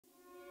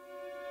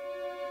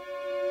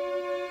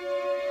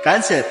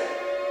Cancer?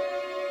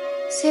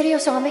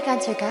 Seryoso nga, may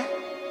cancer ka?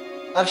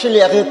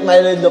 Actually, acute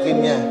myeloid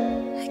leukemia.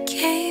 I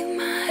gave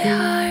my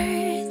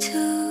heart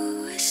to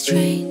a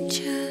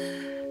stranger.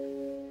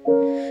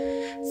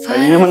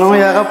 Pwede naman ako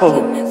yakap po.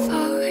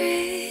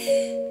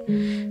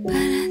 But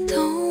I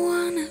don't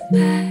wanna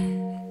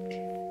back.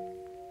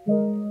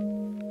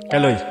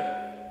 Kaloy.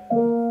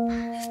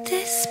 If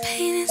this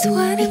pain is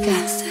what it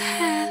means to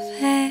have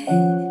it,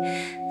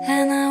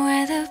 then I'd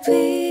rather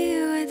be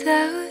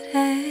without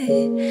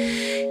it.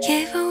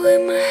 Gave away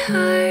my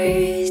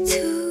heart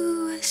to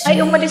a stranger.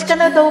 Ay, umalis ka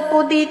na daw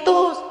po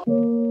dito.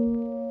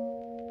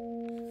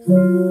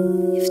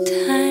 If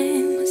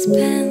time was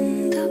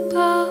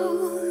bendable.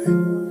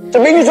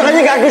 Sabihin niyo sa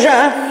kanya, gago siya,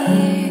 ha?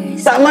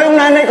 Tama yung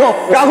nanay ko.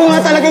 Gago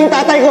nga talaga yung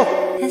tatay ko.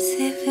 As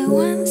if it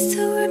wants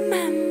to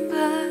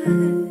remember.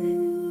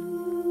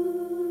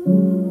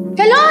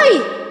 Kaloy!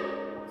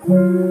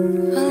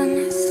 All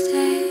the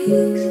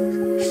mistakes,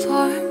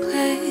 foreign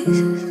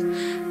places,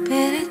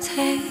 bitter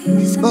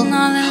taste, and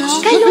all that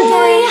won't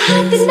Kaloy,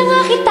 hatid na nga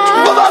kita!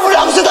 Baba mo na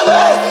ako sa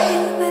tabi!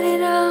 but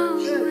it all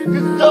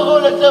Gusto ko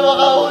lang siya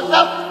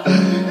makausap.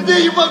 Hindi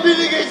yung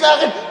pabinigay sa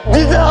akin.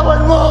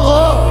 Binawan mo ako!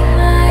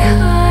 my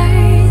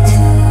heart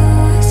to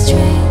a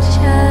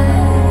stranger.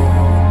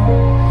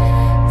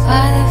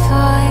 Father,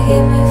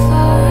 forgive me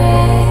for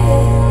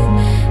it,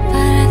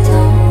 but I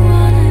don't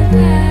wanna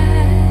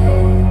back.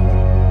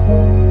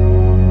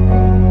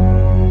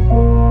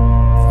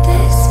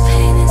 This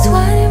pain is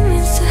what it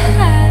means to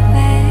have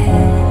it,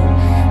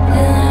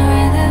 then I'd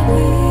rather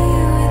be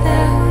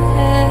without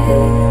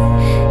it.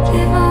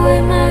 Give away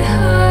my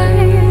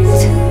heart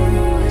to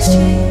a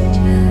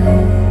stranger.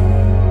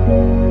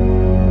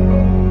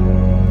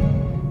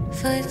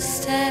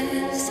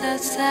 Footsteps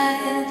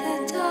outside the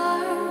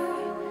door.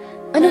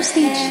 Anong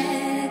stage?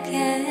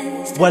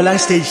 Against Walang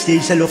stage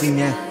sa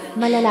leukemia.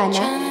 Malala na?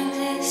 trying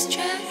to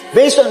distract me.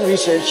 Based on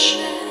research,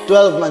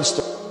 12 months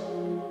to...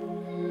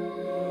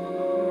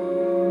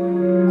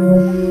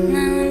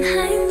 Now in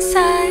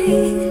hindsight,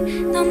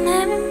 no,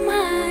 never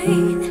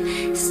mind.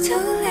 It's too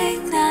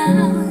late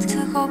now to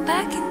go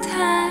back in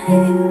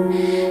time.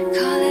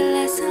 Call it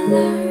lesson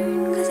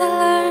learned, 'cause I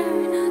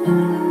learned how to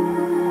lose.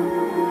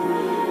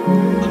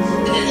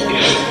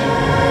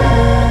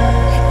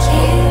 I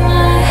gave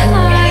my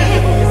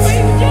heart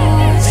to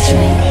a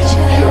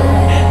stranger.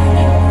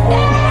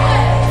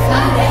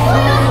 Father,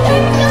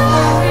 forgive me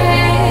for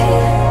it,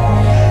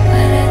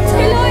 but I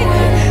don't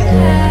wanna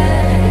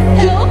back.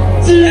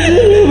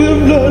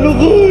 Yung plano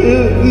ko.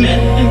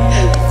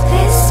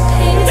 This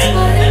pain is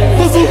what it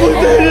means to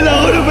Mapupunta nila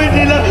ako ng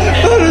Manila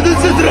para dun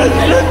sa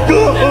transplant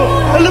ko.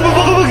 Alam mo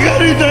ba kung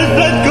magkano yung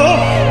transplant ko?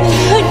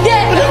 Hindi!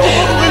 Alam mo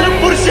ba kung ilang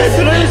porsyento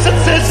na yung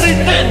success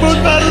rate ng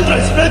bone marrow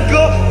transplant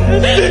ko?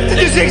 50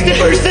 to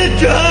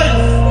 60% chance!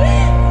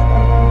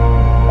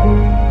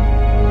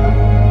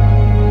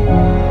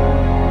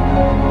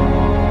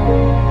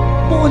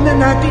 Puunan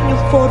natin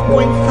yung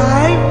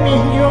 4.5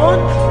 million.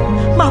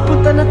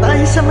 Mapunta na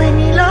tayo sa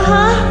Maynila,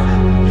 ha?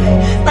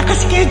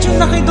 Nakaschedule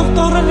na kay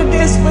Doktora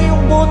Ledesma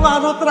yung bone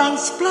marrow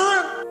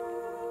transplant.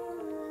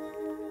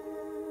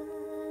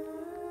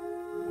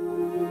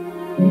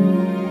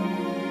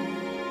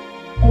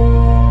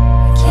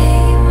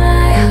 Gave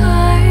my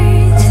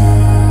heart to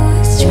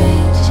a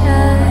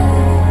stranger.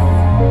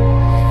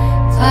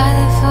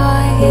 Father,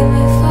 forgive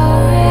me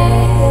for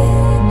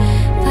it,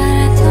 but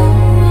I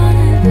don't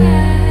wanna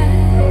back.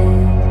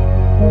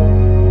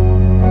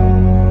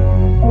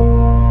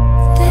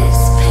 This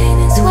pain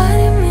is what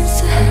it means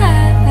to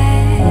have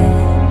it,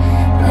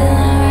 then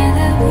I'd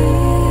rather be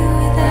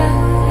without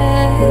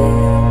it.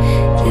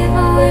 Give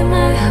away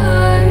my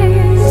heart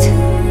to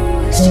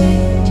a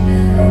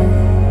stranger.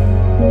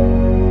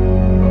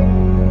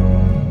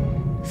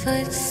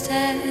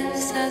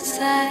 Footsteps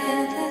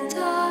outside the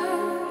door,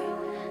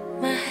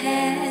 my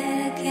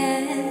head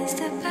against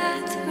the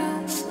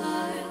bathroom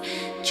floor,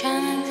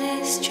 trying to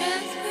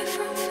distract me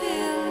from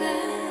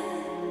feeling.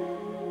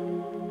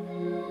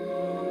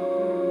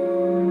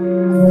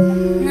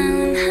 Now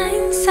in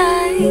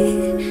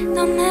hindsight,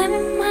 no,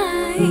 never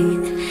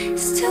mind.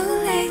 It's too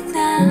late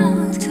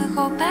now to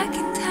go back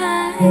in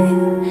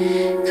time.